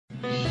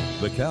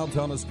The Cal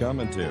Thomas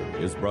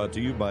Commentary is brought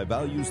to you by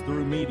Values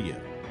Through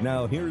Media.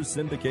 Now here's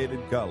syndicated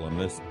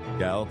columnist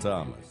Cal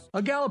Thomas.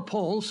 A Gallup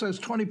poll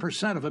says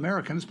 20% of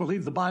Americans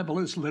believe the Bible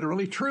is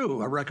literally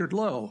true, a record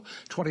low.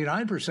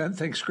 29%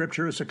 think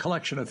Scripture is a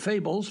collection of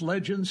fables,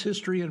 legends,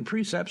 history, and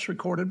precepts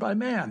recorded by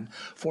man.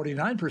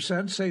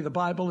 49% say the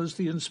Bible is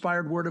the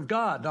inspired Word of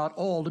God, not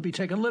all to be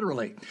taken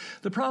literally.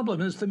 The problem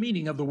is the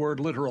meaning of the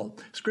word literal.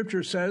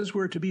 Scripture says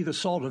we're to be the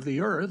salt of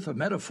the earth, a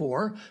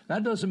metaphor.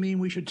 That doesn't mean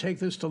we should take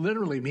this to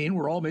literally mean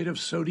we're all made of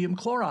sodium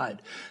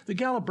chloride. The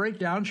Gallup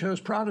breakdown shows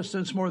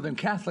Protestants more than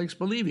Catholics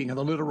believing in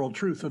the literal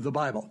truth of the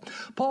Bible.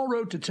 Paul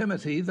wrote to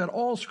Timothy that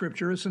all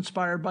Scripture is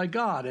inspired by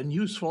God and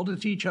useful to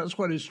teach us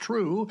what is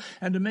true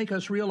and to make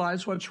us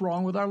realize what's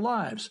wrong with our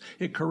lives.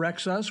 It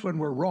corrects us when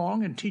we're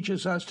wrong and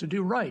teaches us to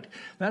do right.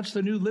 That's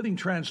the New Living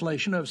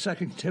Translation of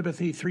 2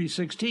 Timothy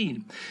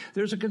 3:16.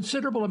 There's a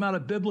considerable amount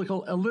of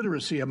biblical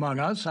illiteracy among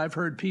us. I've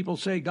heard people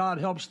say God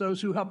helps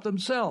those who help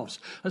themselves,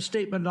 a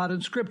statement not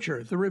in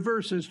Scripture. The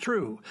reverse is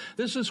true.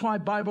 This is why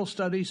Bible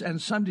studies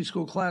and Sunday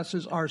school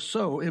classes are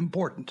so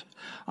important.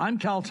 I'm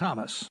Cal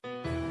Thomas.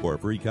 For a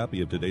free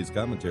copy of today's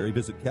commentary,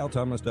 visit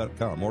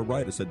calthomas.com or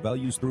write us at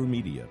Values Through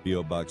Media,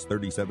 P.O. Box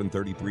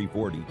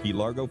 373340, Key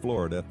Largo,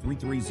 Florida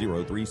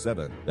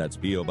 33037. That's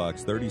P.O.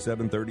 Box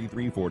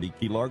 373340,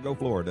 Key Largo,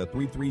 Florida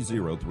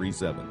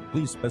 33037.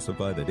 Please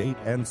specify the date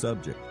and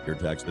subject. Your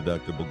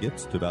tax-deductible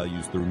gifts to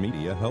Values Through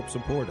Media help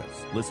support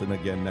us. Listen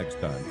again next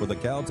time for the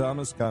Cal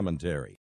Thomas Commentary.